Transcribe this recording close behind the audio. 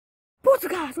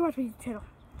What's up, guys? Welcome to my channel.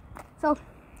 So,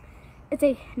 it's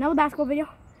another basketball video.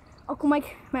 Uncle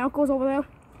Mike, my uncle's over there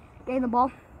getting the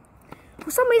ball. For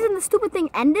some reason, the stupid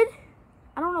thing ended.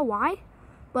 I don't know why,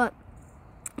 but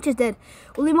it just did.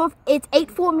 We'll leave off. It's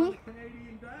 8-4 me.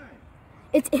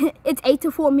 It's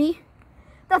 8-4 me.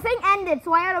 The thing ended,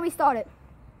 so I had to restart it.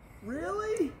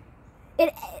 Really? Then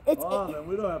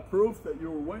we don't have proof that you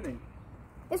were winning.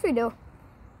 Yes, we do.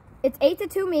 It's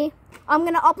 8-2 me. I'm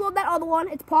gonna upload that other one.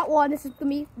 It's part 1. This is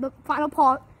the final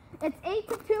part. It's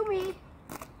 8-2 me,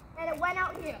 and it went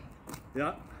out here.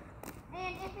 Yeah.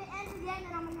 And if it ends again,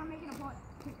 then I'm gonna make it a part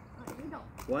 2. Alright, here we go.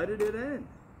 Why did it end?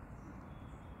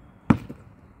 I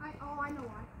know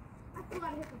why. I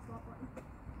forgot to hit the stop button.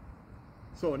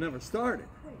 So it never started.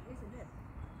 Wait, yes it did.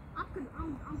 I'm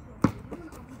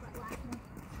gonna upload that last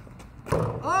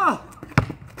one. Ah!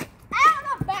 Out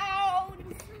of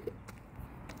bounds!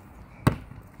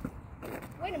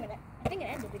 Wait a minute. I think it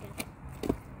ended again.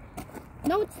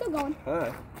 No, it's still going.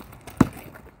 Alright.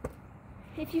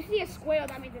 If you see a square,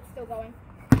 that means it's still going.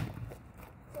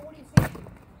 So what do you see?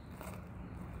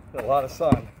 A lot of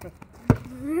sun.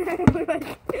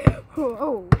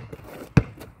 Oh.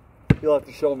 You'll have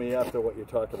to show me after what you're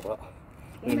talking about.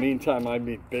 In the meantime, I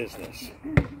mean business.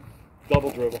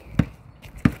 Double dribble.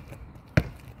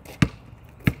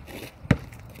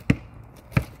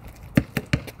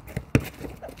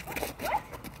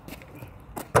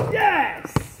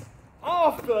 Yes!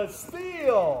 Off the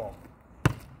steal!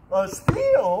 A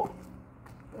steal?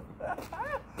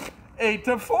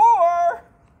 8-4!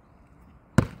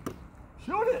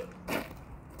 Shoot it!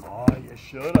 Oh, you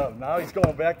should have. Now he's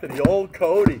going back to the old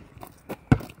Cody.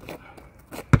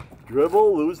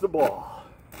 Dribble, lose the ball.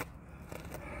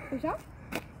 Who's up?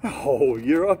 Oh,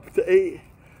 you're up to 8.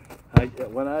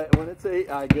 When it's 8,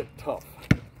 I get tough.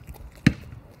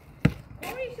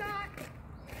 Cody shot.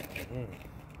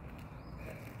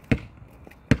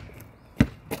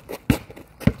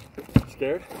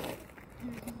 Scared?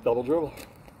 Double dribble.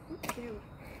 Scared.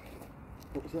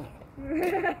 What was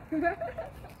that?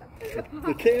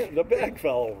 The bag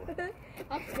fell over.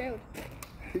 I'm scared.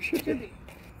 You should be.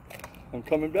 I'm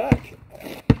coming back.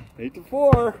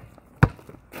 8-4.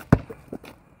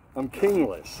 I'm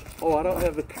kingless. Oh, I don't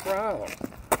have the crown.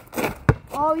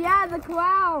 Oh yeah, the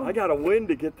crown. I gotta win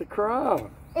to get the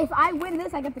crown. If I win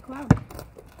this, I get the crown.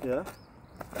 Yeah?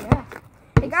 Yeah.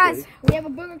 Hey guys, we have a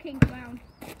Burger King crown.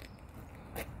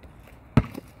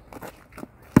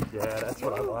 Yeah, that's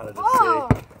what I wanted to see.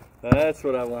 That's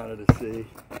what I wanted to see.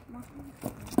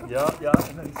 Yeah,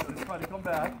 and then he's trying to come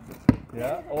back.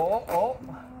 Yeah, oh.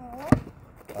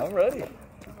 I'm ready.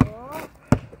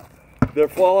 They're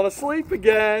falling asleep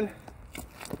again.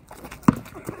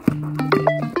 I'm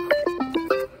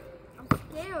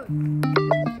scared.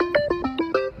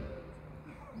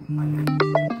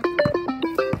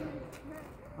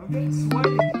 I'm getting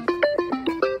sweaty.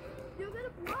 You're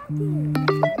gonna block it.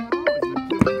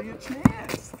 You're giving me a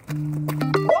chance.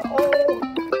 Uh-oh.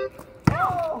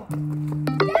 Oh.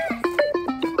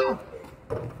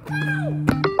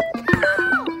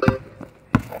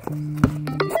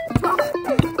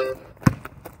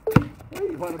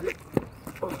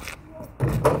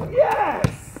 Yes!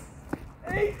 Yes!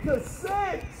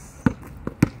 8-6!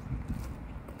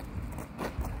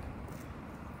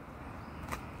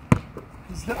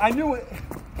 I knew it.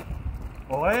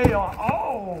 Oh, hey,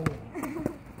 oh!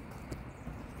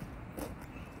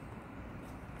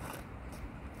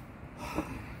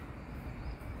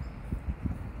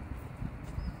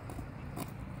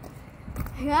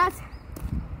 Yes.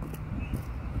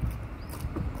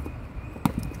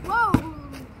 Whoa!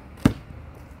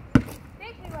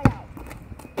 Take me right out.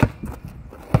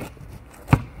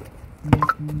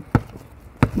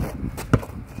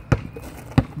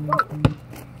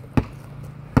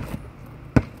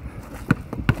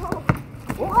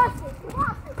 Watch it.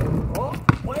 Oh,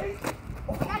 wait.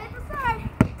 Got it the side.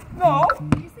 No,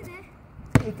 Yes, it did.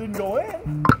 it didn't go in. I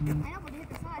know, but it hit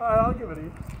the side. All right, I'll give it a.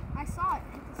 I saw it.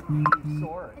 It hit the side. You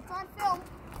saw it. It's on film.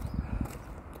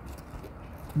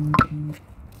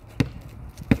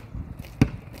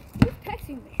 Who's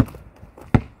texting me?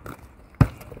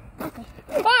 Okay.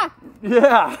 Ah!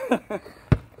 Yeah.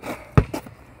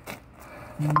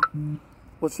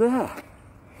 What's that?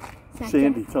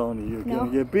 Sandy telling you you're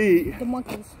gonna get beat. The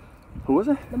monkeys. Who was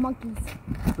it? The monkeys.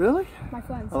 Really? My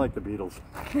friends. I like the Beatles.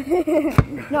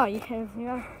 No, you have.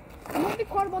 Yeah. You want to be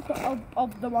part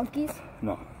of the monkeys?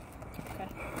 No. Okay.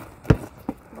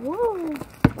 Whoa.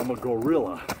 I'm a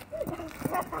gorilla.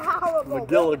 I'm I'm a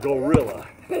gorilla.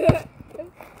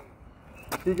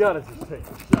 You gotta just take a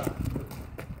shot.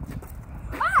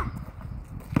 Ah!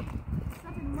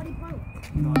 Stop in muddy puddle.